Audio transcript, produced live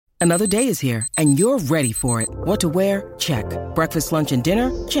Another day is here, and you're ready for it. What to wear? Check. Breakfast, lunch, and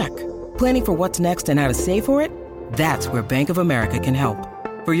dinner? Check. Planning for what's next and how to save for it? That's where Bank of America can help.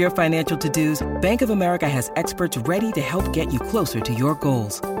 For your financial to-dos, Bank of America has experts ready to help get you closer to your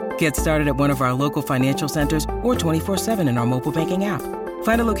goals. Get started at one of our local financial centers or 24/7 in our mobile banking app.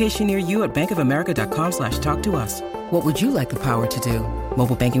 Find a location near you at bankofamerica.com/talktous. What would you like the power to do?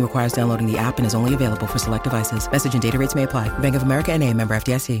 Mobile banking requires downloading the app and is only available for select devices. Message and data rates may apply. Bank of America N.A., member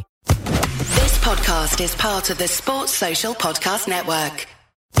FDIC. This podcast is part of the Sports Social Podcast Network.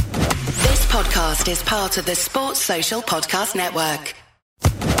 This podcast is part of the Sports Social Podcast Network.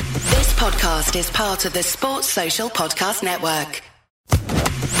 This podcast is part of the Sports Social Podcast Network.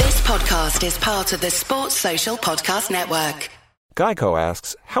 This podcast is part of the Sports Social Podcast Network. Geico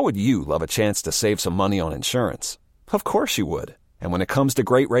asks, how would you love a chance to save some money on insurance? Of course you would. And when it comes to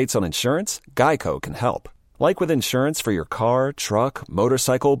great rates on insurance, Geico can help. Like with insurance for your car, truck,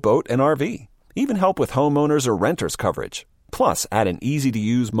 motorcycle, boat, and RV. Even help with homeowners or renters coverage. Plus, add an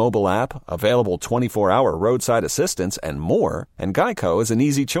easy-to-use mobile app, available 24-hour roadside assistance, and more, and Geico is an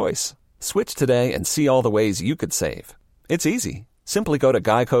easy choice. Switch today and see all the ways you could save. It's easy. Simply go to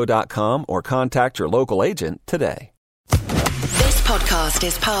geico.com or contact your local agent today. This podcast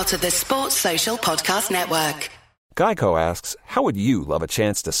is part of the Sports Social Podcast Network. Geico asks, how would you love a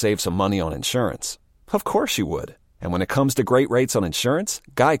chance to save some money on insurance? Of course you would. And when it comes to great rates on insurance,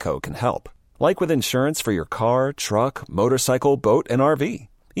 Geico can help. Like with insurance for your car, truck, motorcycle, boat, and RV.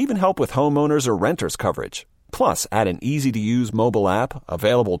 Even help with homeowners or renters coverage. Plus, add an easy-to-use mobile app,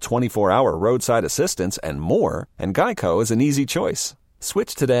 available 24-hour roadside assistance, and more, and Geico is an easy choice.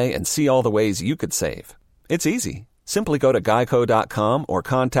 Switch today and see all the ways you could save. It's easy. Simply go to geico.com or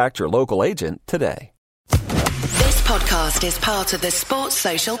contact your local agent today. This podcast is part of the Sports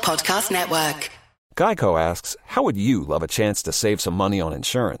Social Podcast Network. Geico asks, how would you love a chance to save some money on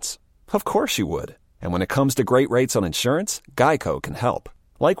insurance? Of course you would. And when it comes to great rates on insurance, Geico can help.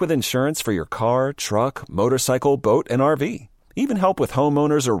 Like with insurance for your car, truck, motorcycle, boat, and RV. Even help with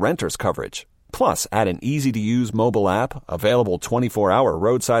homeowners or renters coverage. Plus, add an easy-to-use mobile app, available 24-hour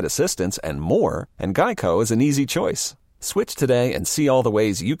roadside assistance, and more, and Geico is an easy choice. Switch today and see all the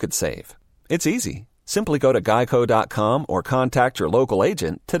ways you could save. It's easy. Simply go to geico.com or contact your local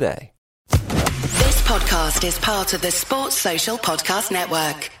agent today. This podcast is part of the Sports Social Podcast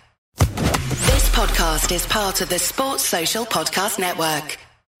Network. This podcast is part of the Sports Social Podcast Network.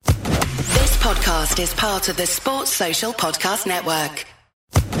 This podcast is part of the Sports Social Podcast Network.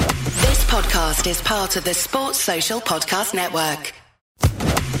 This podcast is part of the Sports Social Podcast Network.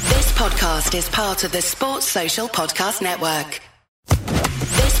 This podcast is part of the Sports Social Podcast Network.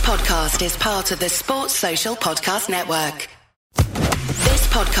 This podcast is part of the Sports Social Podcast Network. This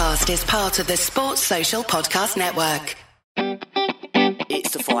podcast is part of the Sports Social Podcast Network.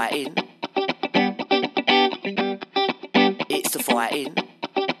 It's the fighting. It's the fighting.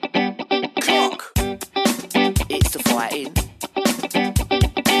 Cock. It's the fighting.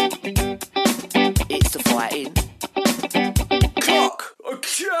 It's the fighting. Cock.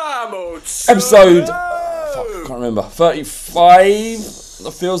 Episode, I can't remember, 35.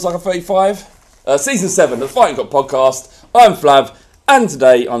 It feels like a 35. Season 7, the Fighting Cock podcast. I'm Flav, and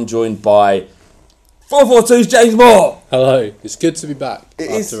today I'm joined by 442's James Moore. Hello, it's good to be back.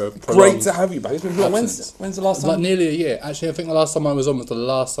 It is great to have you back. It's been when's the last time? Like nearly a year. Actually, I think the last time I was on was the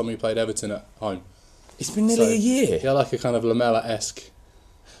last time we played Everton at home. It's been nearly a year. Yeah, like a kind of Lamella-esque.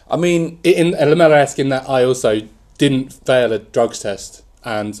 I mean, in a Lamella-esque in that I also didn't fail a drugs test,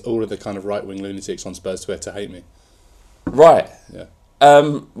 and all of the kind of right-wing lunatics on Spurs Twitter hate me. Right. Yeah.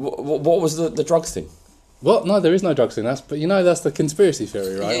 What was the drugs thing? What? No, there is no drugs thing. That's the conspiracy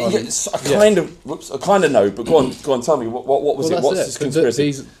theory, right? I kind of know, but go on, tell me what was it? What's this conspiracy?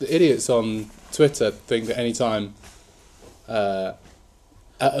 These idiots on Twitter think that any time a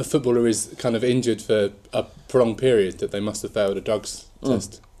footballer is kind of injured for a prolonged period, that they must have failed a drugs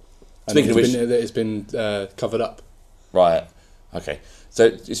test. And Speaking of which, it's been covered up. Right. Okay.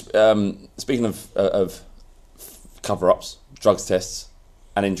 So speaking of cover-ups, drugs tests,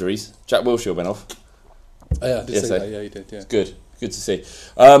 and injuries, Jack Wilshere went off. Oh, yeah, I did see that. Yeah, you did. Yeah. Good to see.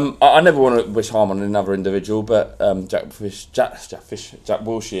 I never want to wish harm on another individual, but Jack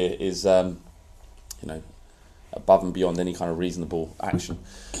Wilshere is, above and beyond any kind of reasonable action.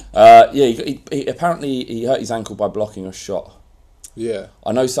 He apparently he hurt his ankle by blocking a shot. Yeah.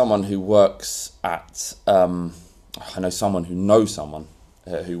 I know someone who works at. I know someone who knows someone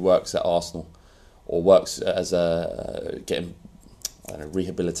who works at Arsenal, or works as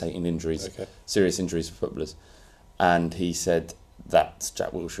rehabilitating injuries, serious injuries for footballers, and he said that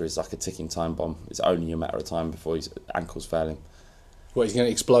Jack Wilshere is like a ticking time bomb. It's only a matter of time before his ankles fail him. What, he's going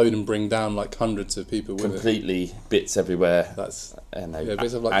to explode and bring down like hundreds of people with it? Completely bits everywhere. That's and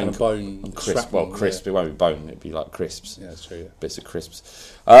bits of like kind of bone and crisp. shrapnel, Well, crisp. It won't be bone. It'd be like crisps. Yeah, that's true. Yeah. Bits of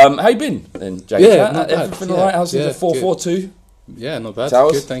crisps. How you been then, James? Yeah, not bad. Everything all right? How's the 442? Yeah, not bad.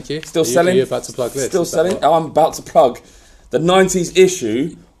 Towels? Good, thank you. Still selling? Are you about to plug this? Still selling? Oh, I'm about to plug the 90s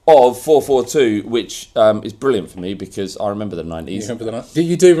issue of 442, which is brilliant for me because I remember the 90s. You remember the 90s?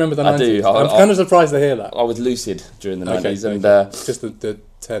 You do remember the 90s? I do. I'm kind of surprised to hear that. I was lucid during the 90s. Okay. And just the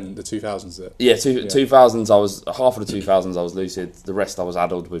 2000s there. Yeah, 2000s, I was half of the 2000s I was lucid. The rest I was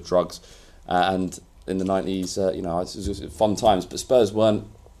addled with drugs. And in the 90s, it was just fun times. But Spurs weren't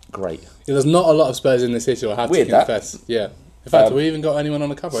great. Yeah, there's not a lot of Spurs in this issue, I have Weird to confess. Yeah. In fact, have we even got anyone on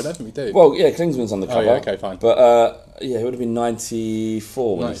the cover? I don't think we do. Well, yeah, Klinsmann's on the cover. Oh, yeah, okay, fine. But, it would have been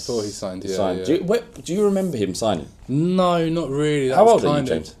 94. 94 he signed, yeah. signed. Yeah. Do you remember him signing? No, not really. How old are you,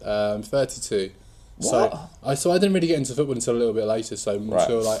 James? 32. What? So I didn't really get into football until a little bit later. So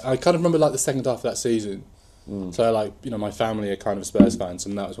I kind of remember like the second half of that season. So my family are kind of Spurs fans,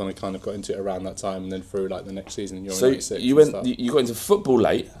 and that was when I kind of got into it around that time, and then through like the next season in Euro 96. So you got into football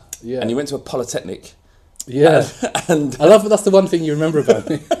late, and you went to a polytechnic. Yeah, and I love that. That's the one thing you remember about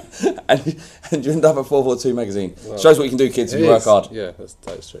me. and you end up at 442 magazine. Shows what you can do, kids, if you work hard. Yeah,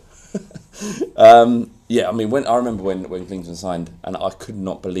 that's true. I remember when Klinsmann signed, and I could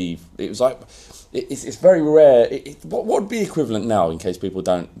not believe it was like it's very rare. What would be equivalent now, in case people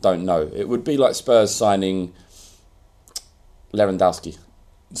don't know? It would be like Spurs signing Lewandowski,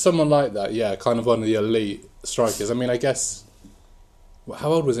 someone like that. Yeah, kind of one of the elite strikers. I mean, I guess. How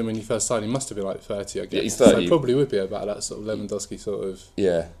old was he when you first signed? He must have been like 30, I guess. Yeah, he's 30. So probably would be about that sort of Lewandowski sort of...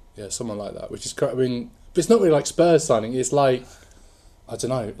 Yeah, someone like that, which is... I mean, but it's not really like Spurs signing. It's like, I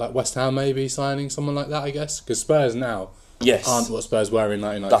don't know, like West Ham maybe signing someone like that, I guess. Because Spurs now aren't what Spurs were in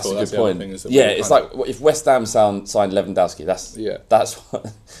 1994. That's a good point. It's like if West Ham signed Lewandowski,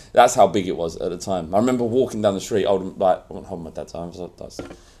 that's how big it was at the time. I remember walking down the street, I wasn't home at that time, I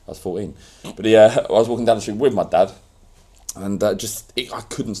was 14. But I was walking down the street with my dad. And I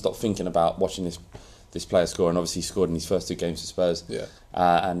couldn't stop thinking about watching this player score, and obviously he scored in his first 2 games for Spurs. Yeah,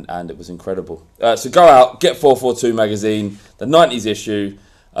 and it was incredible. So go out, get 442 magazine, the 90s issue.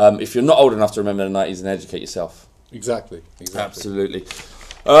 If you're not old enough to remember the 90s, then educate yourself. Exactly. Absolutely.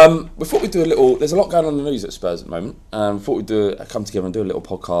 Before we do there's a lot going on in the news at Spurs at the moment. Before we come together and do a little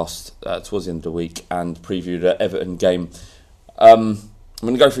podcast towards the end of the week and preview the Everton game. I'm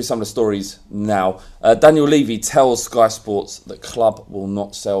going to go through some of the stories now. Daniel Levy tells Sky Sports that club will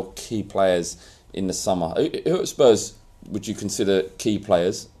not sell key players in the summer. Who at Spurs would you consider key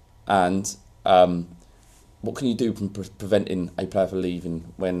players? And what can you do from preventing a player from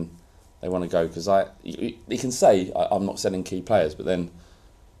leaving when they want to go? Because you can say, I'm not selling key players, but then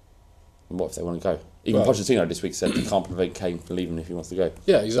what if they want to go? Even Pochettino this week said he can't prevent Kane from leaving if he wants to go.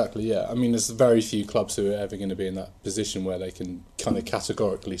 Yeah, exactly, yeah. I mean, there's very few clubs who are ever going to be in that position where they can kind of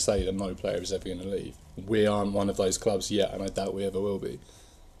categorically say that no player is ever going to leave. We aren't one of those clubs yet, and I doubt we ever will be.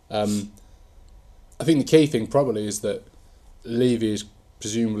 I think the key thing probably is that Levy is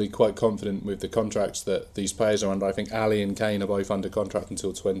presumably quite confident with the contracts that these players are under. I think Ali and Kane are both under contract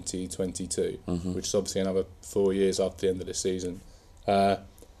until 2022, which is obviously another 4 years after the end of this season.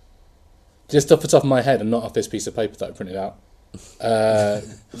 Just off the top of my head and not off this piece of paper that I printed out,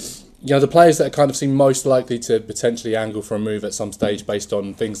 the players that kind of seem most likely to potentially angle for a move at some stage based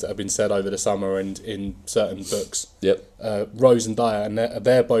on things that have been said over the summer and in certain books. Rose and Dyer, and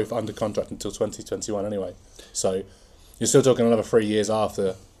they're both under contract until 2021 anyway. So you're still talking another 3 years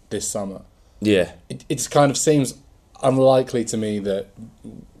after this summer. Yeah. It just kind of seems unlikely to me that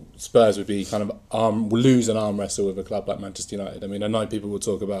Spurs would be kind of lose an arm wrestle with a club like Manchester United. I mean, I know people will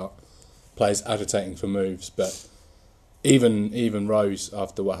talk about players agitating for moves, but even Rose,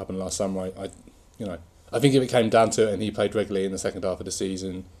 after what happened last summer, I think if it came down to it and he played regularly in the second half of the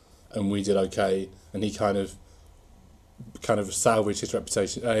season and we did okay and he kind of salvaged his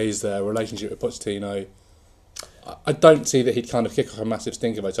reputation, his relationship with Pochettino, I don't see that he'd kind of kick off a massive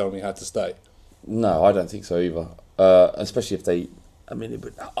stink if I told him he had to stay. No, I don't think so either. Especially if they,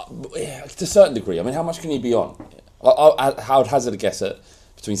 to a certain degree. I mean, how much can he be on? I would hazard a guess at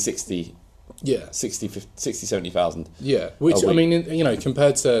between 60, 70,000. Yeah, which I mean,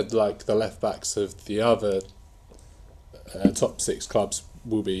 compared to like the left backs of the other top 6 clubs,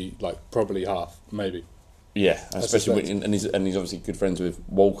 will be like probably half, maybe. Yeah, especially and he's obviously good friends with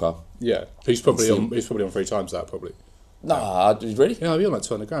Walker. Yeah, he's probably on 3 times that probably. Nah, really? Yeah, he'll be on like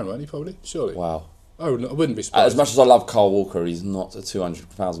 200 grand, won't he? Probably, surely. Wow. I wouldn't be surprised. As much as I love Carl Walker, he's not a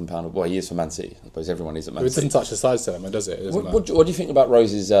 £200,000. Well, he is for Man City. I suppose everyone is at Man City. It doesn't touch the size to him, does it? What do you think about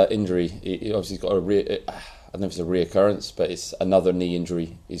Rose's injury? He obviously got don't know if it's a reoccurrence, but it's another knee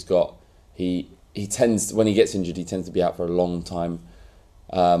injury he's got. He tends, when he gets injured, he tends to be out for a long time.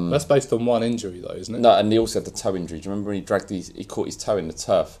 That's based on one injury, though, isn't it? No, and he also had the toe injury. Do you remember when he caught his toe in the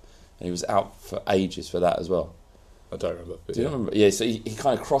turf, and he was out for ages for that as well? I don't remember. Do you remember? Yeah, so he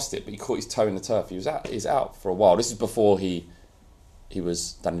kind of crossed it, but he caught his toe in the turf. He's out for a while. This is before he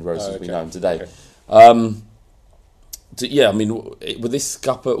was Danny Rose as we know him today. Okay. Yeah, I mean, with this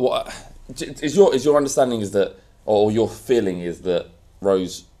scupper, what is your understanding is that, or your feeling is that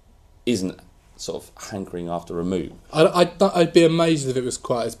Rose isn't sort of hankering after a move? I'd be amazed if it was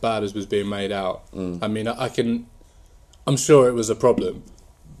quite as bad as was being made out. I mean, I'm sure it was a problem,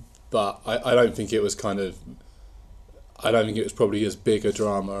 but I don't think it was probably as big a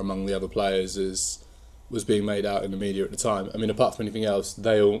drama among the other players as was being made out in the media at the time. I mean, apart from anything else,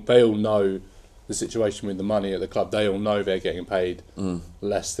 they all know the situation with the money at the club. They all know they're getting paid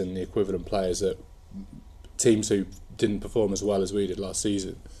less than the equivalent players at teams who didn't perform as well as we did last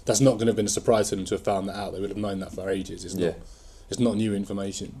season. That's not going to have been a surprise to them to have found that out. They would have known that for ages. It's not new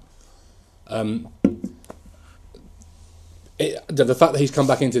information. The fact that he's come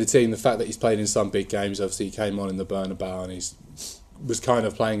back into the team, the fact that he's played in some big games, obviously he came on in the Bernabeu and he was kind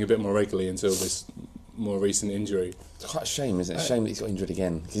of playing a bit more regularly until this more recent injury. It's quite a shame, isn't it? It's a shame that he's got injured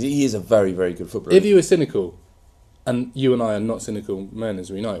again, because he is a very, very good footballer. If you were cynical, and you and I are not cynical men,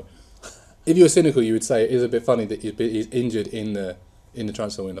 as we know, if you were cynical, you would say it is a bit funny that he's injured in the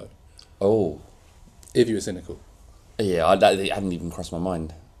transfer window. Oh. If you were cynical. Yeah, it hadn't even crossed my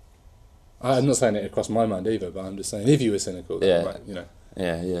mind. I'm not saying it crossed my mind either, but I'm just saying if you were cynical, then right, you know.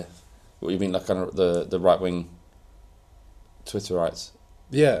 Yeah. What you mean, like kind of the right wing Twitterites?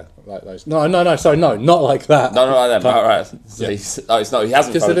 Yeah, like those. No, sorry, no, not like that. No, like that. Right. So yeah. It's not. He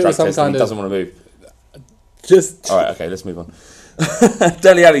hasn't found a drug test and he doesn't want to move. Just. All right, okay, let's move on.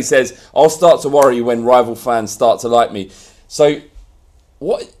 Deli Ali says, "I'll start to worry when rival fans start to like me." So,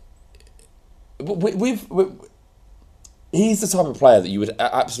 what? He's the type of player that you would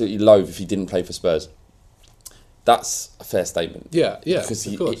absolutely loathe if he didn't play for Spurs. That's a fair statement. Yeah, because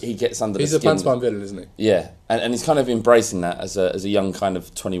he gets under the skin. He's a pantomime villain, isn't he? Yeah, and he's kind of embracing that as a young kind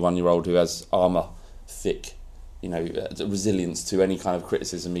of 21-year-old who has armour thick, resilience to any kind of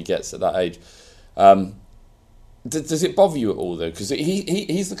criticism he gets at that age. Does it bother you at all though? Because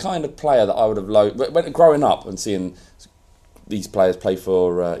he's the kind of player that I would have loathed growing up and seeing these players play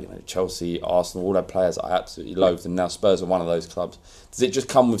for Chelsea, Arsenal, all those players I absolutely loathed, and now Spurs are one of those clubs. Does it just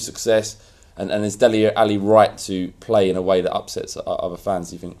come with success? And is Dele Alli right to play in a way that upsets other fans,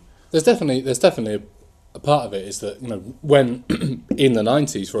 do you think? There's definitely a part of it is that, when in the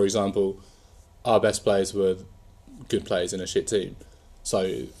 90s, for example, our best players were good players in a shit team.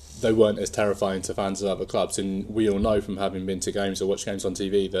 So they weren't as terrifying to fans of other clubs. And we all know from having been to games or watched games on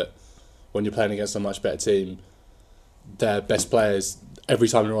TV that when you're playing against a much better team, their best players, every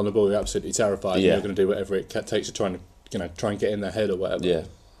time you're on the ball, you're absolutely terrified. Yeah. And you're going to do whatever it takes to try and get in their head or whatever. Yeah.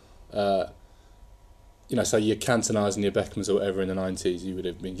 So your Cantonas and your Beckhams or whatever in the 90s, you would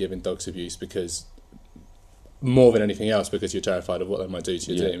have been given dogs abuse because, more than anything else, because you're terrified of what they might do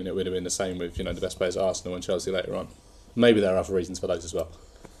to your team. And it would have been the same with, the best players at Arsenal and Chelsea later on. Maybe there are other reasons for those as well.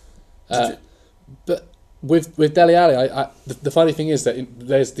 But with Dele Alli, the funny thing is that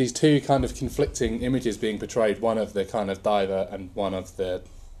there's these two kind of conflicting images being portrayed, one of the kind of diver and one of the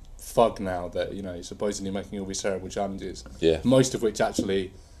thug now that, he's supposedly making all these terrible challenges. Yeah. Most of which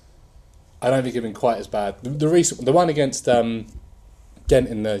actually, I don't think have been quite as bad. The one against Ghent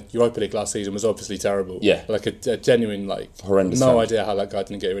in the Europa League last season was obviously terrible. Yeah. Like a genuine, horrendous. No idea how that guy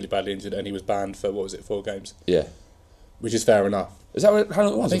didn't get really badly injured, and he was banned for 4 games. Yeah. Which is fair enough. Is that how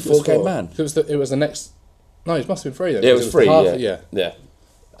long it was? I think a 4-game ban? It was the next. No, it must have been 3 then. Yeah, it was 3.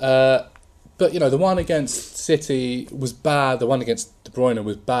 Yeah. But the one against City was bad. The one against De Bruyne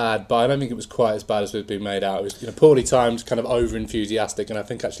was bad, but I don't think it was quite as bad as it was being made out. It was poorly timed, kind of over enthusiastic, and I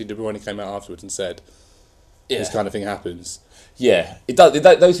think actually De Bruyne came out afterwards and said, "This kind of thing happens." Yeah, it does.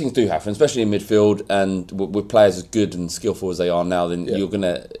 Those things do happen, especially in midfield, and with players as good and skillful as they are now. Then you're going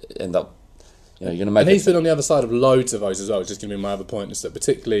to end up, you're going to make. And he's been on the other side of loads of those as well. Which is going to be my other point, is that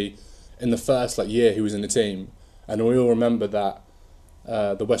particularly in the first year he was in the team, and we all remember that.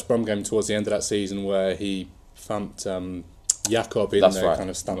 The West Brom game towards the end of that season where he thumped Jakob in there, kind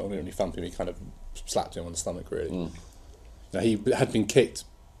of stomach. When he thumped him, he kind of slapped him on the stomach. Really, he had been kicked,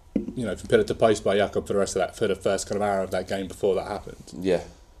 from pillar to post by Jakob for the first kind of hour of that game before that happened. Yeah,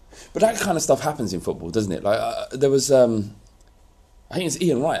 but that kind of stuff happens in football, doesn't it? There was, I think it's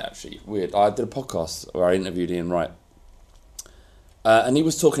Ian Wright actually. Weird. I did a podcast where I interviewed Ian Wright, and he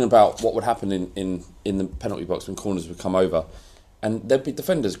was talking about what would happen in the penalty box when corners would come over. and there'd be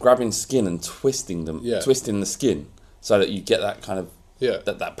defenders grabbing skin and twisting the skin so that you get that kind of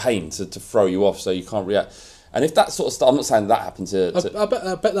that pain to throw you off, so you can't react. And if that sort of stuff, I'm not saying that happened to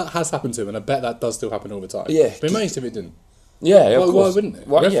I bet that has happened to him, and I bet that does still happen all the time. Yeah, I'd be amazed if it didn't. Yeah, of course. Why wouldn't it?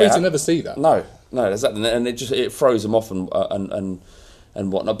 Referees will never see that. No, exactly, and it throws them off and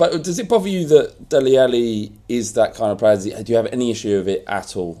whatnot. But does it bother you that Dele Alli is that kind of player? Do you have any issue with it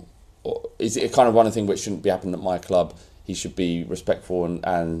at all? Or is it a kind of one thing which shouldn't be happening at my club? He should be respectful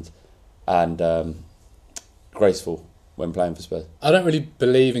and graceful when playing for Spurs. I don't really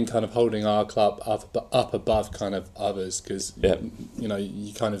believe in kind of holding our club up above kind of others, because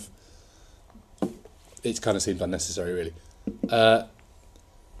you kind of, it kind of seems unnecessary, really.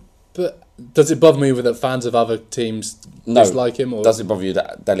 But does it bother me that fans of other teams dislike him? Or does it bother you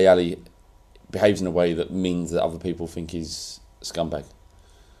that Dele Alli behaves in a way that means that other people think he's a scumbag?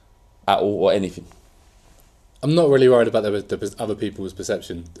 At all, or anything? I'm not really worried about the other people's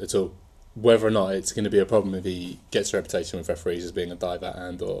perception at all. Whether or not it's going to be a problem if he gets a reputation with referees as being a diver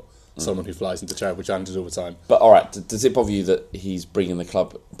and or someone who flies into charitable challenges all the time. But all right, does it bother you that he's bringing the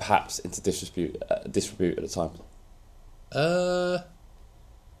club perhaps into disrepute at the time?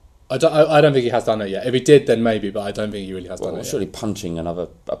 I don't think he has done it yet. If he did, then maybe, but I don't think he really has done it yet. Surely punching another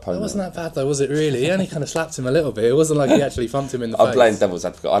opponent. It wasn't that bad though, was it really? He only kind of slapped him a little bit. It wasn't like he actually thumped him in the face. I'm playing devil's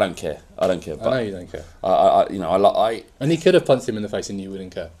advocate. I don't care. But I know you don't care. And he could have punched him in the face and you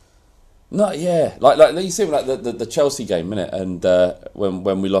wouldn't care. No, yeah. Like you see like the Chelsea game, innit? And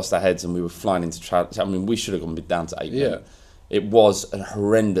when we lost our heads and we were flying into traffic, I mean, we should have gone down to 8 men. It was a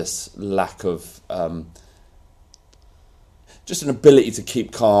horrendous lack of just an ability to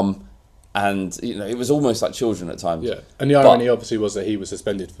keep calm, and it was almost like children at times. Yeah, and the irony obviously was that he was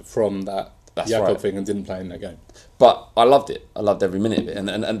suspended from that Jakob thing and didn't play in that game. But I loved it. I loved every minute of it.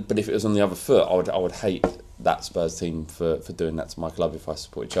 And but if it was on the other foot, I would hate that Spurs team for doing that to my club if I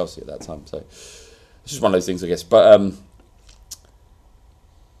supported Chelsea at that time. So it's just one of those things, I guess. But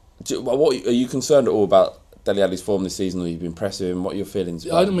what are you concerned at all about Dele Alli's form this season? Or you've been impressed with him? What are your feelings?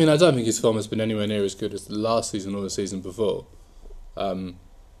 I don't think his form has been anywhere near as good as the last season or the season before.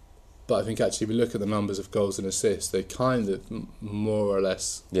 But I think actually, if we look at the numbers of goals and assists, they kind of more or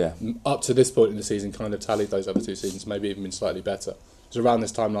less, up to this point in the season, kind of tallied those other two seasons, maybe even been slightly better. It was around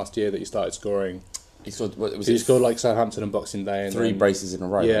this time last year that he started scoring. He scored like Southampton and Boxing Day. And 3 braces in a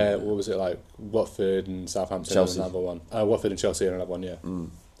row. Yeah, what was it like? Watford and Southampton Chelsea. and another one. Watford and Chelsea and another one, yeah.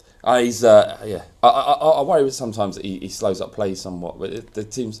 He's I worry sometimes that he slows up play somewhat, but there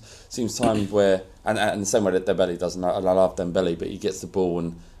seems times where and the same way that Dembele doesn't. I love Dembele, but he gets the ball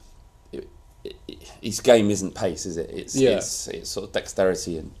and his game isn't pace, is it? It's sort of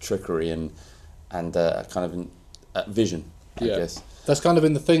dexterity and trickery and kind of vision, I guess. That's kind of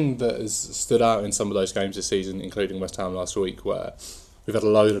been the thing that has stood out in some of those games this season, including West Ham last week, where we've had a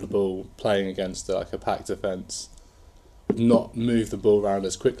load of the ball playing against like a packed defence. We've not moved the ball around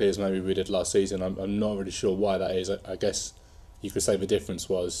as quickly as maybe we did last season. I'm not really sure why that is. I guess you could say the difference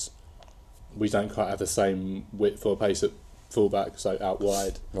was we don't quite have the same width or pace at fullback, so out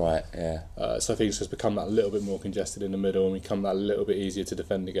wide. Right, yeah. So I think it's just become that little bit more congested in the middle and become that little bit easier to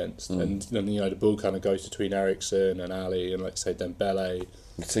defend against. And the ball kind of goes between Eriksen and Ali and, like say, Dembele.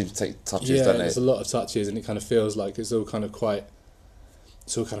 It seems to take touches, doesn't it? There's a lot of touches, and it kind of feels like it's all kind of quite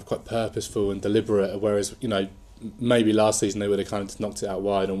purposeful and deliberate. Whereas maybe last season they would have kind of just knocked it out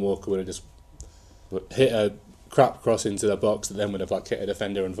wide, and Walker would have just hit a crap cross into the box that then would have like hit a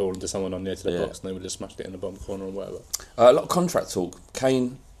defender and fallen to someone on the edge of the box, and they would have smashed it in the bottom corner or whatever. A lot of contract talk.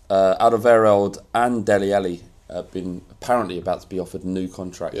 Kane, Alderweireld and Dele Alli have been apparently about to be offered new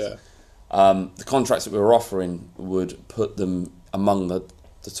contracts. Yeah. The contracts that we were offering would put them among the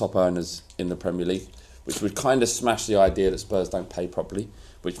top earners in the Premier League, which would kind of smash the idea that Spurs don't pay properly,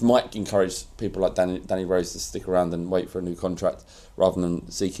 which might encourage people like Danny Rose to stick around and wait for a new contract rather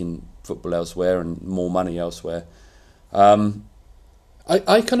than seeking football elsewhere and more money elsewhere.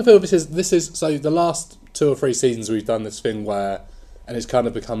 I kind of feel this is so the last 2 or 3 seasons we've done this thing where, and it's kind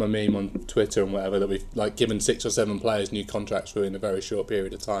of become a meme on Twitter and whatever, that we've like given 6 or 7 players new contracts within a very short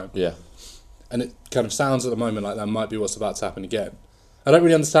period of time. Yeah. And it kind of sounds at the moment like that might be what's about to happen again. I don't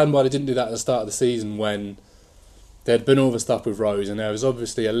really understand why they didn't do that at the start of the season when there'd been all the stuff with Rose, and there was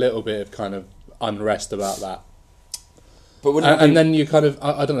obviously a little bit of kind of unrest about that. But and then you kind of,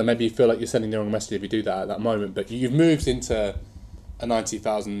 I don't know, maybe you feel like you're sending the wrong message if you do that at that moment, but you've moved into a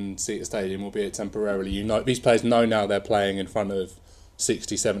 90,000 seater stadium, albeit temporarily. These players know now they're playing in front of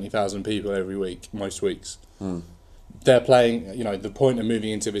 60, 70,000 people every week, most weeks. They're playing, the point of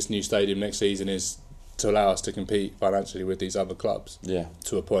moving into this new stadium next season is to allow us to compete financially with these other clubs. Yeah.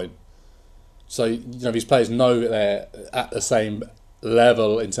 To a point. So, these players know that they're at the same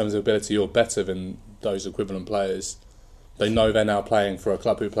level in terms of ability or better than those equivalent players. They know they're now playing for a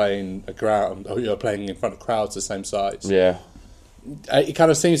club who play in a ground, or who are playing in front of crowds the same size. Yeah. It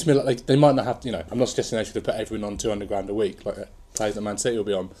kind of seems to me like they might not have to, I'm not suggesting they should have put everyone on 200 grand a week, like players that Man City will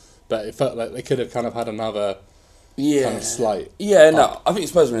be on, but it felt like they could have kind of had another kind of slight. Yeah, no, I think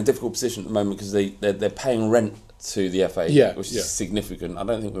Spurs are in a difficult position at the moment because they're paying rent to the FA, which is significant. I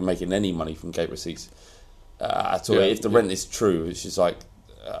don't think we're making any money from gate receipts at all. If the rent is true, which is like,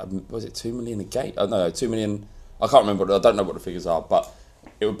 was it 2 million a gate? Oh, no, 2 million. I can't remember. I don't know what the figures are, but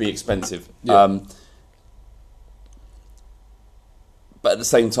it would be expensive. Yeah. But at the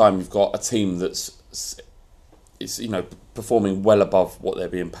same time, you've got a team that's performing well above what they're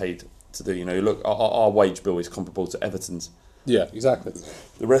being paid to do. Look, our wage bill is comparable to Everton's. Yeah, exactly.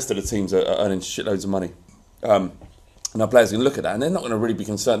 The rest of the teams are earning shitloads of money, and our players can look at that, and they're not going to really be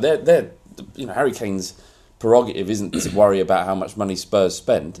concerned. They're Harry Kane's prerogative isn't to worry about how much money Spurs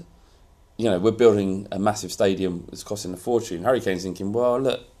spend. We're building a massive stadium that's costing a fortune. Harry Kane's thinking, well,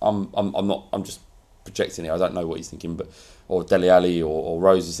 look, I'm just projecting it. I don't know what he's thinking, or Dele Alli or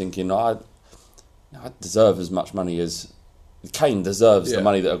Rose is thinking, I deserve as much money as Kane deserves the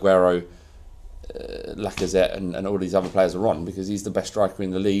money that Aguero, Lacazette and all these other players are on, because he's the best striker in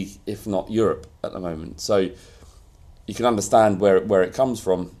the league, if not Europe, at the moment. So you can understand where it comes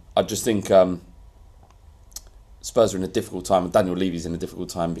from. I just think Spurs are in a difficult time, and Daniel Levy's in a difficult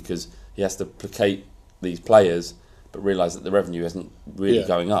time because he has to placate these players, but realise that the revenue isn't really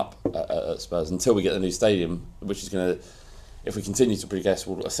going up at Spurs until we get the new stadium, which is going to, if we continue to progress,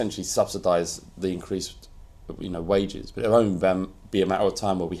 will essentially subsidise the increased wages. But it'll only be a matter of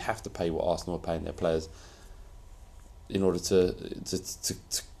time where we have to pay what Arsenal are paying their players in order to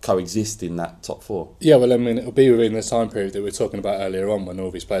coexist in that top four. Yeah, well, I mean, it'll be within the time period that we were talking about earlier on, when all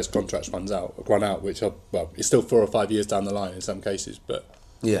these players' contracts run out, which it's still 4 or 5 years down the line in some cases, but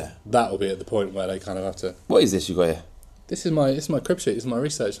that'll be at the point where they kind of have to. What is this you got here? This is my crib sheet. This is my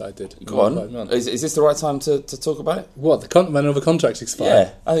research that I did. Go on. Is this the right time to talk about it? What, when all the contracts expire?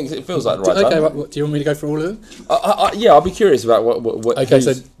 Yeah, I think it feels like the right time. Okay, do you want me to go for all of them? I'll be curious about what. Okay,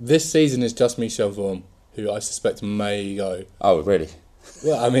 so this season is just Michel Vorm, who I suspect may go. Oh, really?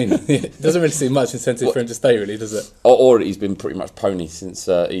 Well, I mean, it doesn't really seem much incentive for him to stay, really, does it? Or he's been pretty much pony since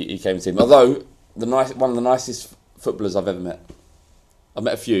he came to him. Although one of the nicest footballers I've ever met. I've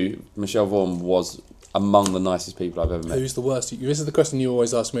met a few. Michel Vorm was among the nicest people I've ever met. Who's the worst? This is the question you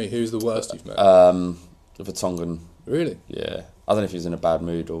always ask me. Who's the worst you've met? Vertonghen. Really? Yeah. I don't know if he was in a bad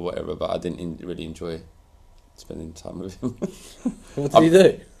mood or whatever, but I didn't really enjoy spending time with him. What did he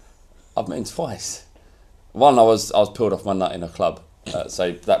do? I've met him twice. One, I was peeled off my nut in a club,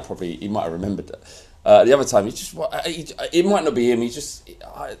 so that probably he might have remembered it. The other time, it might not be him.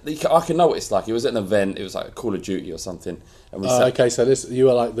 I can know what it's like. It was at an event. It was like a Call of Duty or something. And okay, so you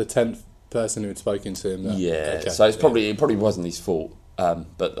were like the 10th person who had spoken to him. Yeah, okay. So it probably wasn't his fault.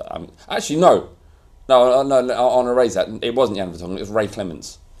 But actually, no. I want to raise that. It wasn't Jan Vertonghen. It was Ray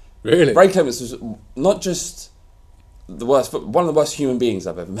Clements. Really? Ray Clements was not just the worst, but one of the worst human beings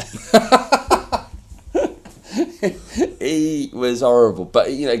I've ever met. He was horrible, but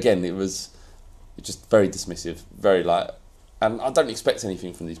again, it was just very dismissive, very and I don't expect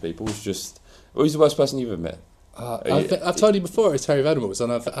anything from these people. It's just, who's the worst person you've ever met? I've told you before, it's Terry Venables,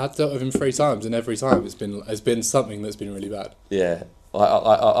 and I've dealt with him 3 times, and every time it's been something that's been really bad. Yeah,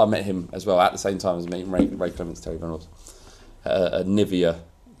 I met him as well at the same time as meeting Ray Clements, Terry Venables, at Nivea,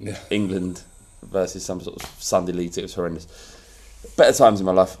 England versus some sort of Sunday league. It was horrendous. Better times in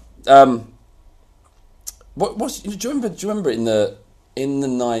my life. Do you remember in the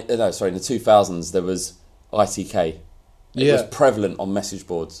 2000s there was ITK? It was prevalent on message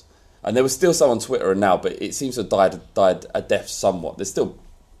boards, and there was still some on Twitter and now, but it seems to have died a death somewhat. There's still,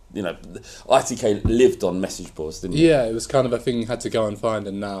 ITK lived on message boards, didn't it? Yeah, it was kind of a thing you had to go and find,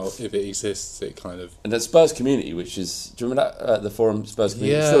 and now if it exists, it kind of. And the Spurs community, which is, do you remember that the forum Spurs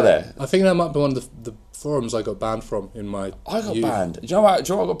community? It's still there. I think that might be one of the forums I got banned from in my. I got banned. Do you know what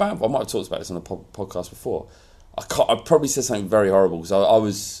I got banned from? I might have talked about this on a podcast before. I probably said something very horrible because I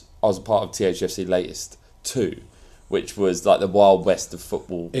was a part of THFC Latest 2, which was like the Wild West of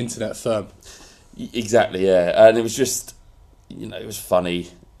football. Internet firm. Exactly, yeah. And it was just, it was funny,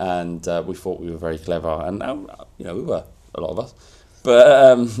 and we thought we were very clever, and we were, a lot of us.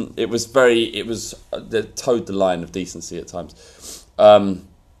 But it towed the line of decency at times.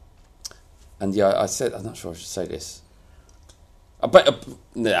 And yeah, I said, I'm not sure I should say this. Actually,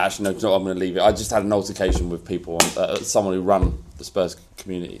 no, I'm going to leave it. I just had an altercation with people, someone who run the Spurs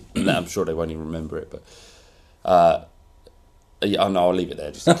community. I'm sure they won't even remember it, but Yeah, no, I'll leave it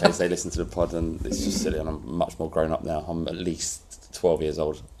there just in case they listen to the pod and it's just silly. And I'm much more grown up now. I'm at least 12 years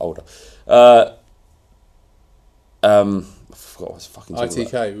older. I forgot what I was fucking talking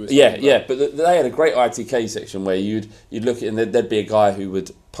about. ITK. Yeah, but they had a great ITK section where you'd look at it and there'd be a guy who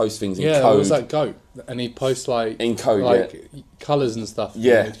would post things in code. Yeah, it was like Goat, and he'd post in code, colours and stuff.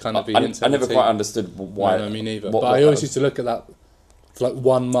 Yeah, and kind of be I never quite understood why. No, me neither. But I always used to look at that for like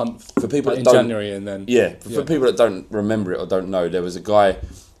 1 month for people in January, and then for people that don't remember it or don't know, there was a guy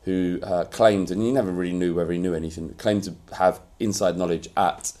who claimed, and you never really knew whether he knew anything, claimed to have inside knowledge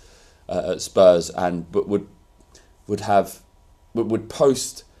at Spurs, but would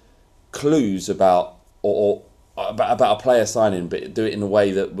post clues about about a player signing, but do it in a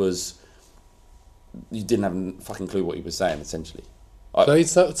way that was you didn't have a fucking clue what he was saying. Essentially,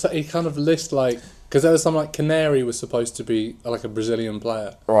 so he kind of list because there was some Canary was supposed to be like a Brazilian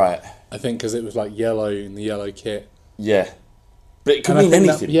player, right? I think because it was yellow in the yellow kit. Yeah, but it could mean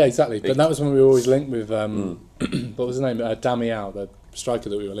anything. Yeah, exactly. But that was when we were always linked with what was his name? Damiao, the striker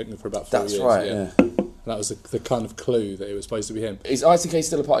that we were linked with for about 4 years. That's right. Yeah. And that was the kind of clue that it was supposed to be him. Is ITK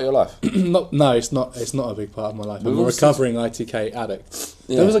still a part of your life? No, it's not. It's not a big part of my life. I'm a recovering ITK addict.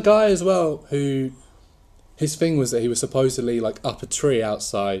 Yeah. There was a guy as well who his thing was that he was supposedly up a tree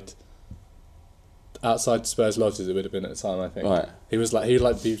outside Spurs lodges. It would have been at the time, I think. Right. He was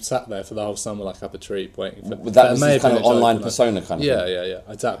he'd be sat there for the whole summer up a tree waiting for. That was his kind of online persona kind of thing. Yeah.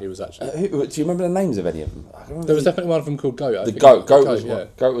 I doubt he was actually. Do you remember the names of any of them? There was definitely one of them called Goat.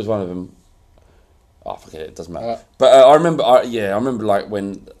 Goat was one of them. Oh, forget it doesn't matter. But I remember,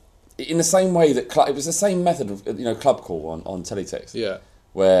 when, in the same way that it was the same method of club call on teletext. Yeah.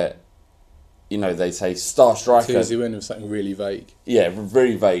 Where, they say star striker. Tuesday win with something really vague. Yeah,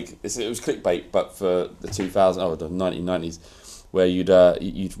 very vague. It was clickbait, but for the 1990s, where you'd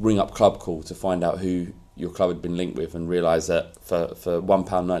ring up club call to find out who your club had been linked with and realise that for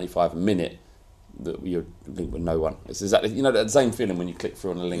 £1.95 a minute that you're linked with no one. It's exactly that same feeling when you click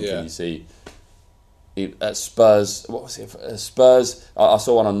through on a link and you see. At Spurs, what was it? Spurs. I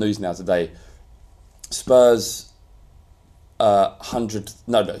saw one on News Now today. Spurs,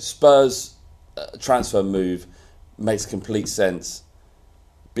 Spurs transfer move makes complete sense.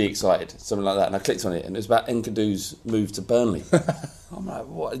 Be excited, something like that. And I clicked on it, and it was about Enkadu's move to Burnley. I'm like,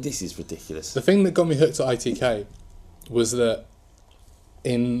 what? This is ridiculous. The thing that got me hooked to ITK was that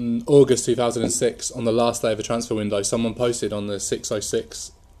in August 2006, on the last day of a transfer window, someone posted on the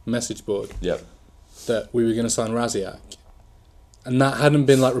 606 message board. Yep. That we were going to sign Raziak, and that hadn't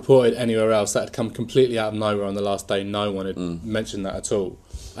been reported anywhere else. That had come completely out of nowhere on the last day. No one had mentioned that at all,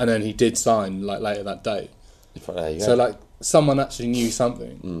 and then he did sign later that day. So someone actually knew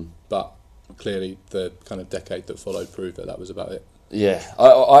something, but clearly the kind of decade that followed proved that was about it. Yeah,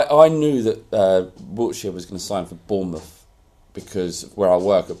 I knew that Wiltshire was going to sign for Bournemouth because where I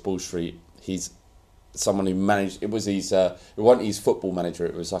work at Bull Street, he's someone who managed. It wasn't his football manager.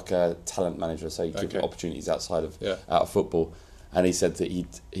 It was like a talent manager, so he gave opportunities outside of football. And he said that he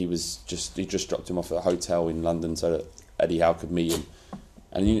just dropped him off at a hotel in London so that Eddie Howe could meet him.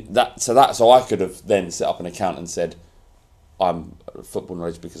 And so I could have then set up an account and said I'm football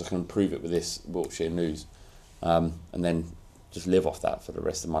knowledge because I can prove it with this Wiltshire News, and then just live off that for the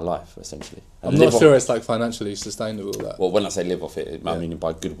rest of my life, essentially. I'm not sure it's financially sustainable. That. Well, when I say live off it, I mean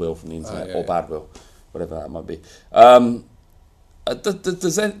by goodwill from the internet or bad will. Whatever that might be. Does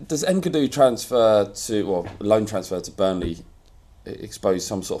Enkadu loan transfer to Burnley expose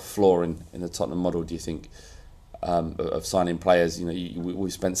some sort of flaw in the Tottenham model, do you think, of signing players?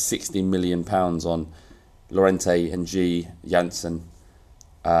 We've spent £60 million on Llorente, Ng, Janssen,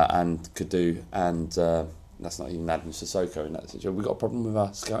 and Kadu, and that's not even adding Sissoko in that situation. Have we got a problem with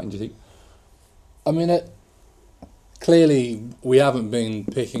our scouting, do you think? I mean, clearly we haven't been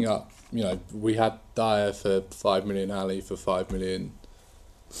picking up. We had Dyer for 5 million, Ali for 5 million,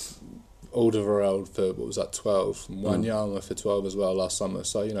 Alderweireld for 12, and Wanyama for 12 as well last summer.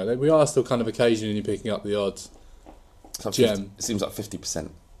 So we are still kind of occasionally picking up the odds. Gem. It seems like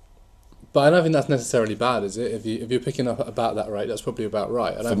 50%. But I don't think that's necessarily bad, is it? If you're picking up about that rate, that's probably about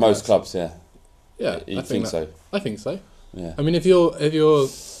right. For most clubs, yeah. Yeah, I think so. I think so. Yeah. I mean, if you're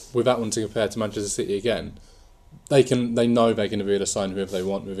without one to compare to Manchester City again. They know they're going to be able to sign whoever they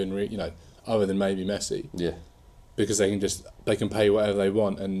want within, other than maybe Messi. Yeah. Because they can pay whatever they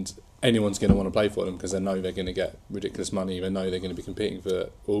want, and anyone's going to want to play for them because they know they're going to get ridiculous money. They know they're going to be competing for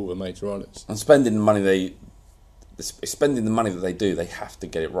all the major honours. And spending the money that they do, they have to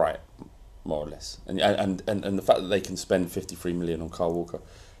get it right, more or less. And the fact that they can spend 53 million on Kyle Walker.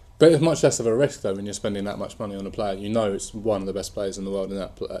 But it's much less of a risk though when you're spending that much money on a player. It's one of the best players in the world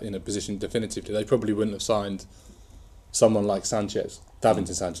in a position definitively. They probably wouldn't have signed someone like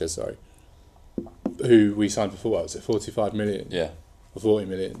Davinson Sanchez, who we signed for what was it, 45 million? Yeah. Or 40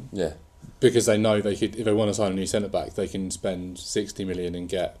 million? Yeah. Because they know they could, if they want to sign a new centre back, they can spend 60 million and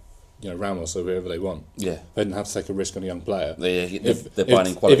get, Ramos or whoever they want. Yeah. They didn't have to take a risk on a young player. They're buying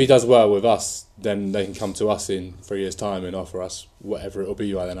in quality. If he does well with us, then they can come to us in 3 years' time and offer us whatever it'll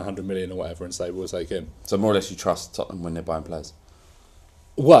be, then 100 million or whatever, and say we'll take him. So more or less, you trust Tottenham when they're buying players.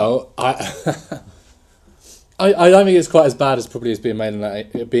 Well, I don't think it's quite as bad as probably as being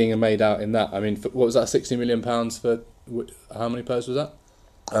made out in that. I mean, what was that? £60 million for how many players was that?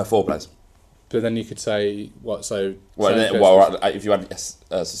 4 players. But then you could say what? So if you had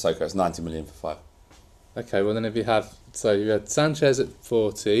Sissoko, it's 90 million for 5. Okay, well then if you had Sanchez at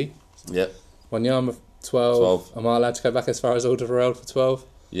 40. Yep. Wanyama 12. Am I allowed to go back as far as Alderweireld for 12?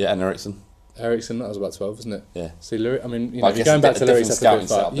 Yeah, and Ericsson, that was about 12, wasn't it? Yeah. See, I mean, if you're going back to Lewis, that's a bit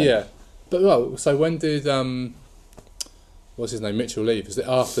far. Yeah. But so when did what's his name, Mitchell leave? Was it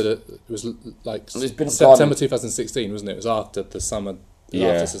after it was like September 2016, wasn't it? It was after the summer.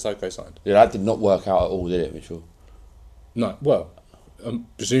 After Sissoko signed. Yeah, that did not work out at all, did it, Mitchell? No, well,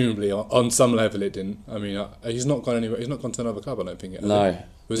 presumably on some level it didn't. I mean, he's not gone anywhere. He's not gone to another club, I don't think. No.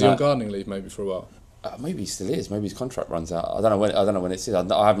 Was he on gardening leave maybe for a while? Maybe he still is. Maybe his contract runs out. I don't know when it's.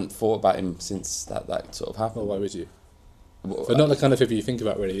 I haven't thought about him since that sort of happened. Well, why would you? But not the kind of figure you think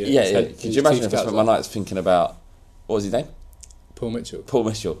about, really. Yeah. Could you imagine if I spent my nights thinking about what was his name? Paul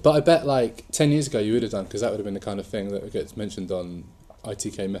Mitchell. But I bet 10 years ago you would have done, because that would have been the kind of thing that gets mentioned on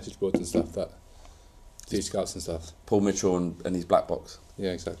ITK message boards and stuff, that these scouts and stuff. Paul Mitchell and his black box. Yeah,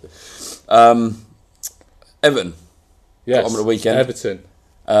 exactly. Everton. Yes. On the weekend. Everton.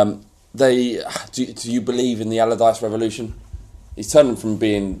 Do you believe in the Allardyce revolution? He's turned them from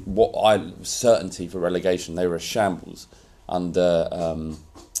being certainty for relegation. They were a shambles under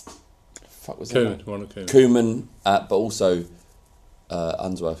Koeman, but also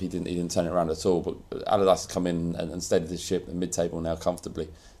Unsworth. He didn't turn it around at all. But Allardyce has come in and steadied the ship at mid-table now comfortably.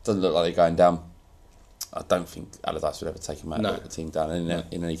 Doesn't look like they're going down. I don't think Allardyce would ever take the team down in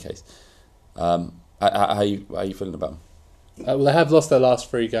any case. How are you feeling about them? Well, they have lost their last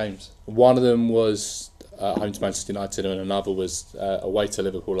 3 games. One of them was home to Manchester United, and another was away to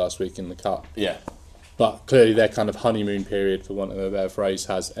Liverpool last week in the Cup. Yeah. But clearly their kind of honeymoon period, for want of a better phrase,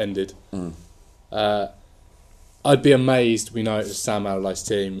 has ended. I'd be amazed, we know it was Sam Allardyce's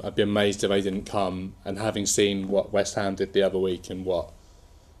team, I'd be amazed if they didn't come, and having seen what West Ham did the other week and what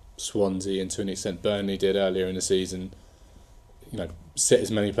Swansea and to an extent Burnley did earlier in the season, sit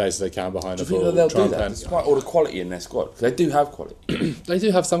as many players as they can behind the ball. Do you think they'll do that despite all the quality in their squad? Because they do have quality. They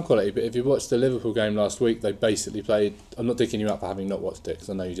do have some quality, but if you watched the Liverpool game last week, they basically played. I'm not digging you up for having not watched it, because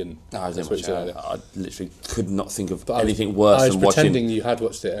I know you didn't. No, I didn't watch it. I literally could not think of anything worse than watching. I was pretending you had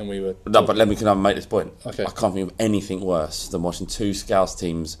watched it and we were. No, but can I make this point? Okay. I can't think of anything worse than watching 2 Scouse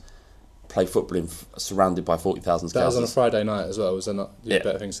teams play football surrounded by 40,000 Scousers. That was on a Friday night as well. Was there not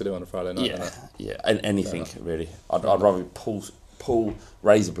better things to do on a Friday night? Yeah, and anything really. I'd rather pull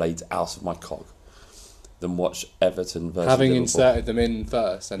razor blades out of my cock than watch Everton versus having Liverpool. Inserted them in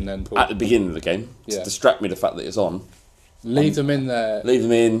first and then at the beginning of the game to distract me the fact that it's on. Leave them in there. Leave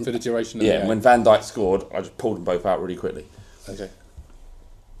them in for the duration of the game. And when Van Dijk scored, I just pulled them both out really quickly. Okay.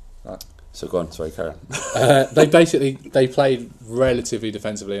 Right. So go on, sorry, carry on. They played relatively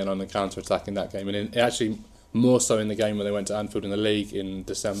defensively and on the counter attack in that game, and actually more so in the game when they went to Anfield in the league in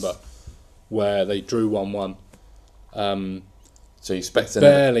December, where they drew 1-1. So you expect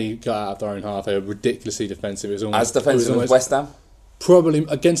barely got out of their own half. They were ridiculously defensive. It was almost, as defensive as West Ham? Probably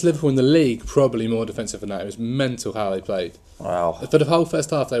against Liverpool in the league, probably more defensive than that. It was mental how they played. Wow. For the whole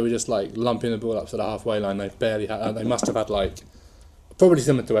first half, they were just lumping the ball up to the halfway line. They must have had probably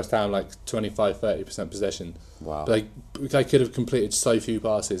similar to West Ham, 25-30% possession. Wow. But they could have completed so few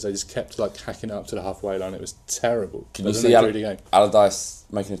passes. They just kept hacking it up to the halfway line. It was terrible. Can you see Allardyce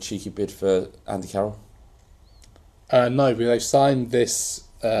making a cheeky bid for Andy Carroll? No, but they've signed this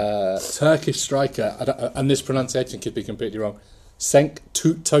Turkish striker, and this pronunciation could be completely wrong. Cenk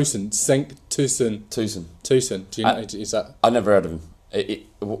Tosun. Do you know? Is that? I never heard of him.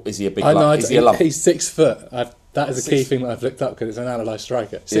 Is he a big? Is he a lump? He's 6 foot. That is a key thing that I've looked up because it's an Allardyce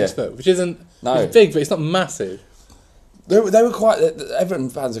striker. 6 foot, which isn't. No. It's big, but it's not massive. They were quite. Everton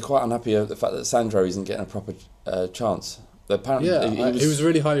fans are quite unhappy at the fact that Sandro isn't getting a proper chance. Apparently, he was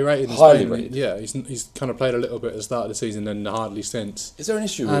really highly rated in highly Spain. Rated. Yeah, he's kind of played a little bit at the start of the season and hardly since. Is there an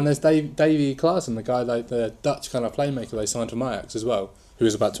issue? And there's Davy Klaassen, the guy the Dutch kind of playmaker they signed from Ajax as well, who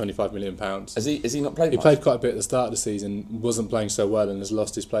was about £25 million. Has he not played He much? played quite a bit at the start of the season, wasn't playing so well, and has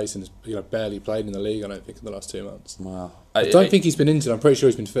lost his place and has barely played in the league, I don't think, in the last 2 months. Wow. I don't think he's been injured. I'm pretty sure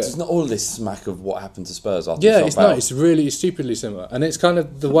he's been fit. It's not all this smack of what happened to Spurs after Yeah, he it's fell not. It's stupidly similar. And it's kind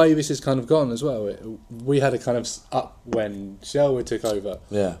of the way this has kind of gone as well. We had a kind of up when Sherwood took over.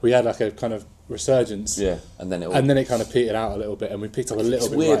 Yeah. We had like a kind of resurgence. Yeah, and then it kind of petered out a little bit, and we picked up a little It's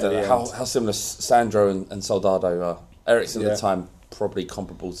bit. weird right at the how end. similar Sandro and Soldado are. Ericsson at the time, probably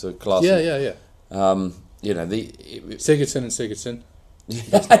comparable to Klaassen. Yeah. Sigurdsson and Sigurdsson.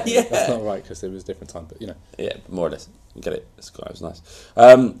 That's not right because it was a different time, but Yeah, more or less. You get it. This guy was nice.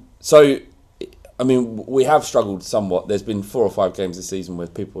 So, I mean, we have struggled somewhat. There's been 4 or 5 games this season where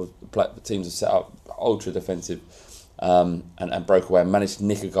teams have set up ultra defensive and broke away and managed to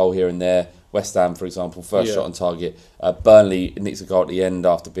nick a goal here and there. West Ham, for example, first shot on target. Burnley nicks a goal at the end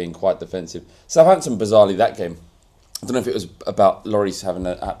after being quite defensive. Southampton, bizarrely, that game, I don't know if it was about Lloris having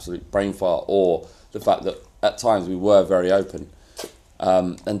an absolute brain fart or the fact that at times we were very open.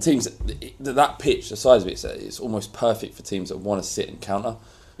 And teams, that pitch, the size of it, it's almost perfect for teams that want to sit and counter.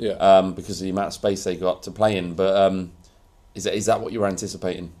 Yeah. Because of the amount of space they got to play in. But is that what you're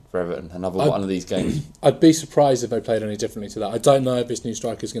anticipating for Everton? Another one of these games? I'd be surprised if they played any differently to that. I don't know if this new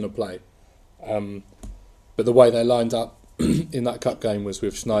striker's going to play. But the way they lined up in that cup game was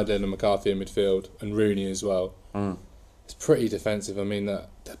with Schneiderlin and McCarthy in midfield and Rooney as well. It's pretty defensive. I mean, the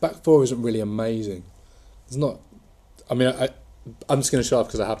back four isn't really amazing. It's not. I mean, I'm just going to show off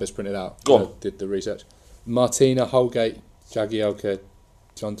because I have this printed out. Go on. I did the research. Martina, Holgate, Jagielka,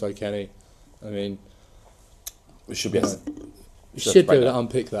 John Toy Kenny. I mean, We should be able to, you should be able to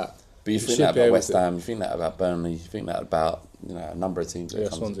unpick that. But you think that about West Ham, you think that about Burnley, you think that about a number of teams. Yeah,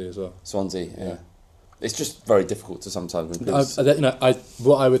 Swansea as well. Swansea, yeah. It's just very difficult to sometimes win.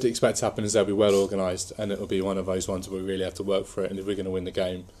 What I would expect to happen is they'll be well organised, and it'll be one of those ones where we really have to work for it. And if we're going to win the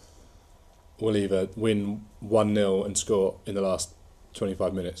game, we'll either win 1-0 and score in the last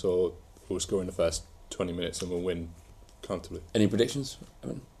 25 minutes, or we'll score in the first 20 minutes and we'll win comfortably. Any predictions?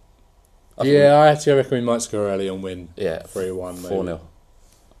 I actually reckon we might score early and win. Yeah, 3-1, 4-0.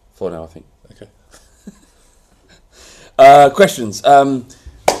 4-0, I think. Okay. Questions.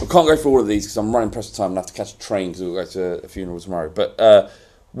 We can't go through all of these because I'm running press for time and I have to catch a train because we'll go to a funeral tomorrow. But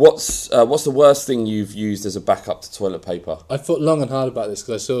what's the worst thing you've used as a backup to toilet paper? I thought long and hard about this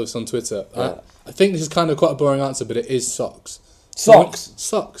because I saw this on Twitter. Yeah. I think this is kind of quite a boring answer, but it is socks. Socks?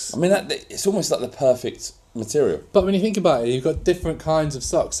 Socks. I mean, it's almost like the perfect material. But when you think about it, you've got different kinds of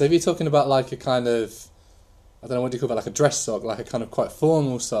socks. So if you're talking about like a kind of, I don't know, what do you call it, like a dress sock, like a kind of quite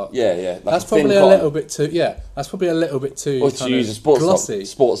formal sock. Yeah. Like that's probably a little bit too. Yeah, that's probably a little bit too. Or to use a sports glossy.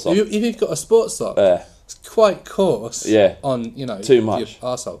 sock. Sports sock. If you've got a sports sock, it's quite coarse. Yeah. On too much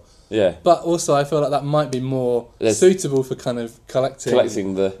your arsehole. Yeah. But also, I feel like that might be more suitable for kind of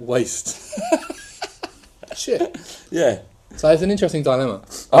collecting the waste. Shit. Yeah. So it's an interesting dilemma.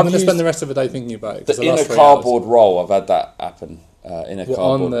 I'm going to spend the rest of the day thinking about it. In a cardboard roll, I've had that happen. In a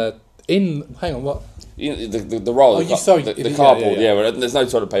cardboard. Hang on, what? The roll. The cardboard. Yeah. Well, there's no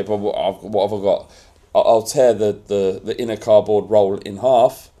toilet paper. What have I got? I'll tear the inner cardboard roll in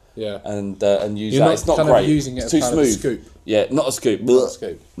half. Yeah. And use You're that. Not It's not kind great. Of using it it's as too kind smooth. Of a scoop. Yeah, not a scoop. Not a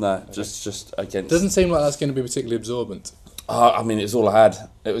scoop. No, okay. just against. Doesn't seem like that's going to be particularly absorbent. I mean, it's all I had.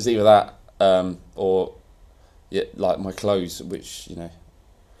 It was either that or like my clothes, which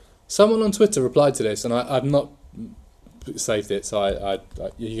Someone on Twitter replied to this, and I've not saved it, so I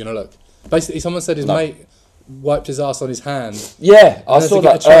you're going to look. Basically, someone said his mate wiped his arse on his hand. Yeah, I saw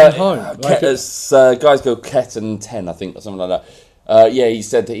that. Home. Guys called Ket and 10, I think, or something like that. He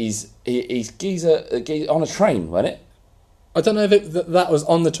said that he's geezer on a train, wasn't it? I don't know if that was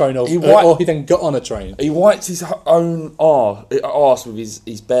on the train or he then got on a train. He wiped his own arse with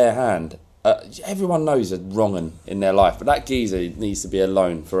his bare hand. Everyone knows a wrong 'un in their life, but that geezer needs to be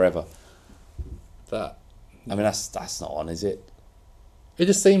alone forever. I mean, that's not on, is it? It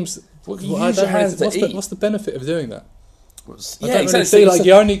just seems. What's the benefit of doing that? Yeah, exactly. Like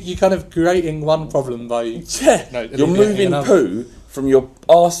you're kind of creating one problem by you're moving poo from your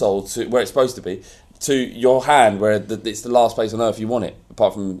arsehole to where it's supposed to be to your hand where it's the last place on earth you want it.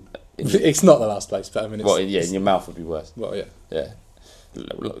 Apart from it's not the last place, but I mean, in your mouth would be worse. Well, yeah.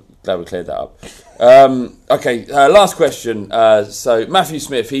 Glad we cleared that up. Okay, last question. So Matthew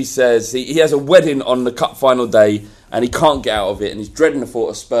Smith, he says he has a wedding on the cup final day and he can't get out of it and he's dreading the thought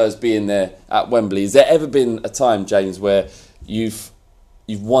of Spurs being there at Wembley. Has there ever been a time, James, where you've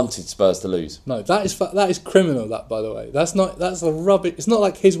wanted Spurs to lose? No, that is criminal. That, by the way, that's a rubbish. It's not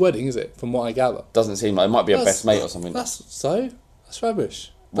like his wedding, is it? From what I gather, Doesn't seem like it. Might be a best mate or something. That's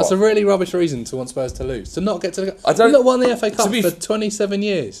rubbish. That's a really rubbish reason to want Spurs to lose. To not get to the... I don't... We've not won the FA Cup for 27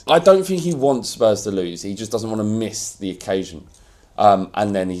 years. I don't think he wants Spurs to lose. He just doesn't want to miss the occasion.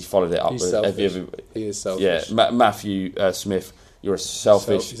 And then he followed it up with selfish. He is selfish. Yeah, Matthew Smith, you're a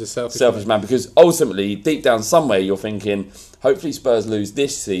selfish man. Because ultimately, deep down somewhere, you're thinking, hopefully Spurs lose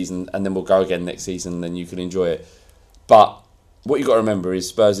this season and then we'll go again next season and then you can enjoy it. But what you've got to remember is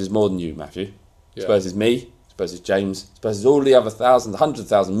Spurs is more than you, Matthew. Yeah. Spurs is me. Spurs is James. Spurs is all the other thousands,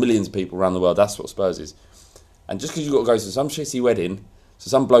 100,000, millions of people around the world. That's what Spurs is. And just because you've got to go to some shitty wedding, so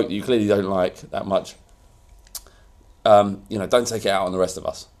some bloke that you clearly don't like that much, don't take it out on the rest of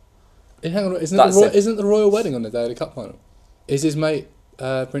us. Hang on, isn't the royal wedding on the day of the cup final? Is his mate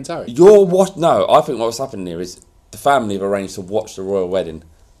Prince Harry? No, I think what's happening here is the family have arranged to watch the royal wedding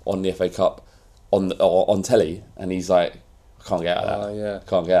on the FA Cup on telly, and he's like, I can't get out of that. Yeah.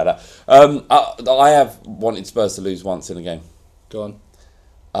 Can't get out of that. I have wanted Spurs to lose once in a game. Go on.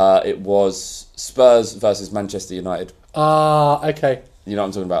 It was Spurs versus Manchester United. Okay. You know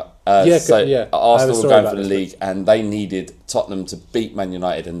what I'm talking about? Arsenal were going for the league, and they needed Tottenham to beat Man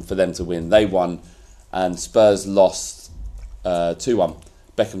United and for them to win. They won, and Spurs lost 2-1.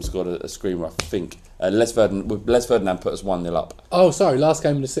 Beckham scored a screamer, I think. Les Ferdinand put us 1-0 up. Oh, sorry, last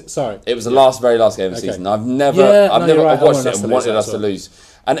game of the sorry. It was the very last game of the season. I've never watched it and wanted us to lose.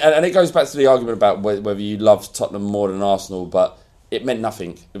 And it goes back to the argument about whether you love Tottenham more than Arsenal, but it meant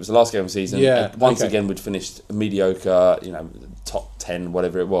nothing. It was the last game of the season. Yeah, once again, we'd finished mediocre, top 10,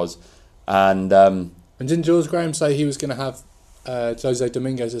 whatever it was. And didn't George Graham say he was going to have Jose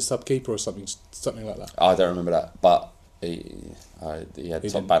Dominguez as sub-keeper or something like that? I don't remember that, but he had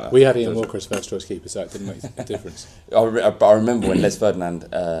top banner. We had Ian Walker as first choice keeper, so it didn't make a difference. I remember when Les Ferdinand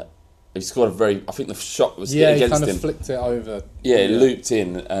he scored I think the shot was against him. He kind of flicked it over. Yeah, it looped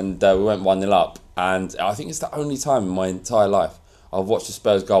in, and we went 1-0 up. And I think it's the only time in my entire life I've watched a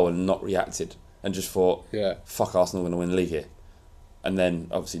Spurs goal and not reacted and just thought, fuck, Arsenal going to win the league here. And then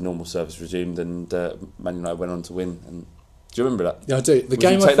obviously normal service resumed, and Man United went on to win. And do you remember that? Yeah, I do.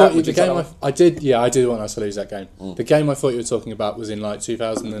 I did want us to lose that game. The game I thought you were talking about was in like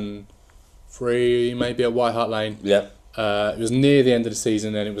 2003, maybe at White Hart Lane. Yeah. It was near the end of the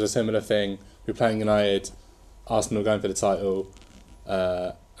season, and it was a similar thing. We were playing United, Arsenal going for the title,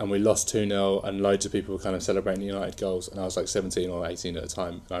 and we lost 2-0, and loads of people were kind of celebrating United goals, and I was like 17 or 18 at the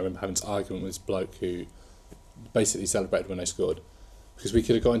time, and I remember having this argument with this bloke who basically celebrated when they scored, because we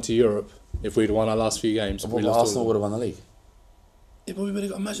could have got into Europe if we'd won our last few games. Arsenal would have won the league. Yeah, but we would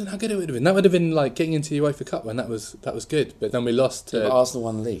have got. Imagine how good it would have been. That would have been like getting into the UEFA Cup when that was good. But then we lost. But Arsenal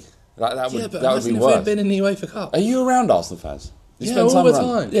won the league. That would be worse. If we had been in the UEFA Cup. Are you around Arsenal fans? All the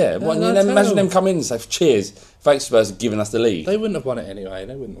time. Yeah, imagine them come in and say, cheers, thanks Spurs for giving us the league. They wouldn't have won it anyway.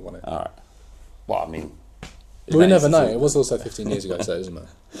 They wouldn't have won it. All right. Well, I mean... we never know. It was also 15 years ago, so it doesn't matter.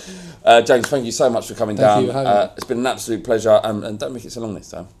 James, thank you so much for coming down. Thank you. It's been an absolute pleasure, and don't make it so long this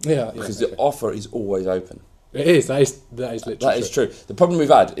time. Yeah. Because the offer is always open. It is. That is literally That is true. The problem we've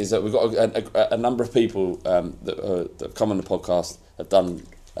had is that we've got a number of people that have come on the podcast, have done,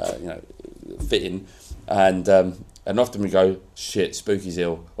 fitting, and often we go, shit, Spooky's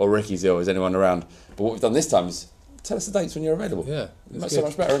ill, or Ricky's ill, is anyone around? But what we've done this time is tell us the dates when you're available. Yeah. It's so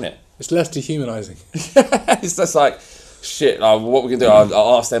much better, isn't it? It's less dehumanising. It's just like, shit, what we can do,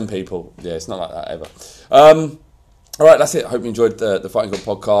 I'll ask them people. Yeah, it's not like that ever. All right, that's it. Hope you enjoyed the Fighting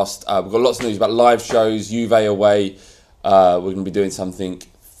Cock podcast. We've got lots of news about live shows, Juve away. We're going to be doing something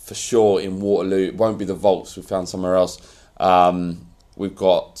for sure in Waterloo. It won't be the Vaults. We found somewhere else. We've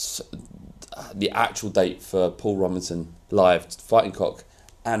got the actual date for Paul Robinson live, Fighting Cock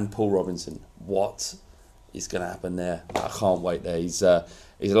and Paul Robinson. What is going to happen there? I can't wait there. He's a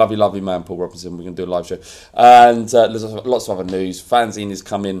lovely, lovely man, Paul Robinson. We're going to do a live show. And there's lots of other news. Fanzine is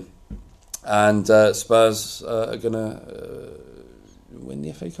coming. And Spurs are going to win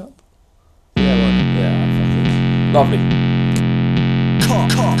the FA Cup? Yeah, lovely.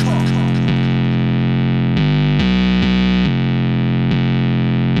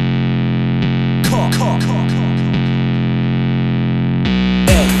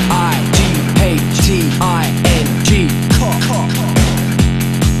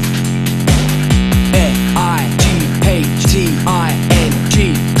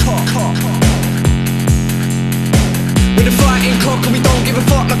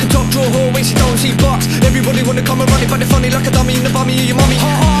 Everybody wanna come and run it, but they're funny like a dummy in the bummy of your mummy.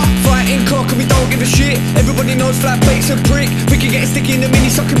 Fighting cock and we don't give a shit. Everybody knows flat bait's a prick. We can get sticky in the mini,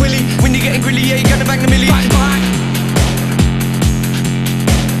 sucking willy. When you're getting grilly, yeah, you're gonna bang the milli. Bang, bang.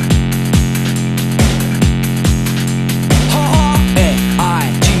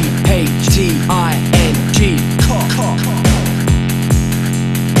 F-I-G-H-T-I-N-G. Cock.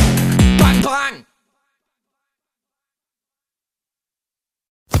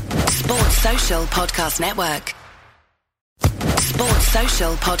 Social Podcast Network. Sports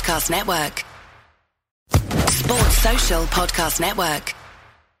Social Podcast Network. Sports Social Podcast Network.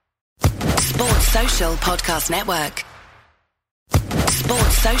 Sports Social Podcast Network.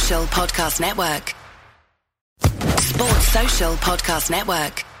 Sports Social Podcast Network. Sports Social Podcast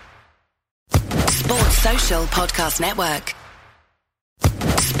Network. Sports Social Podcast Network.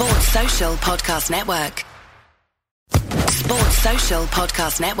 Sports Social Podcast Network. Sports Social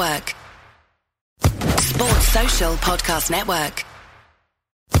Podcast Network. Sports Social Podcast Network.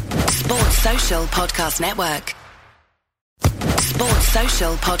 Sports Social Podcast Network. Sports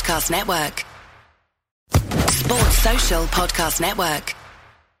Social Podcast Network. Sports Social Podcast Network.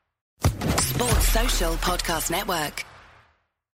 Sports Social Podcast Network.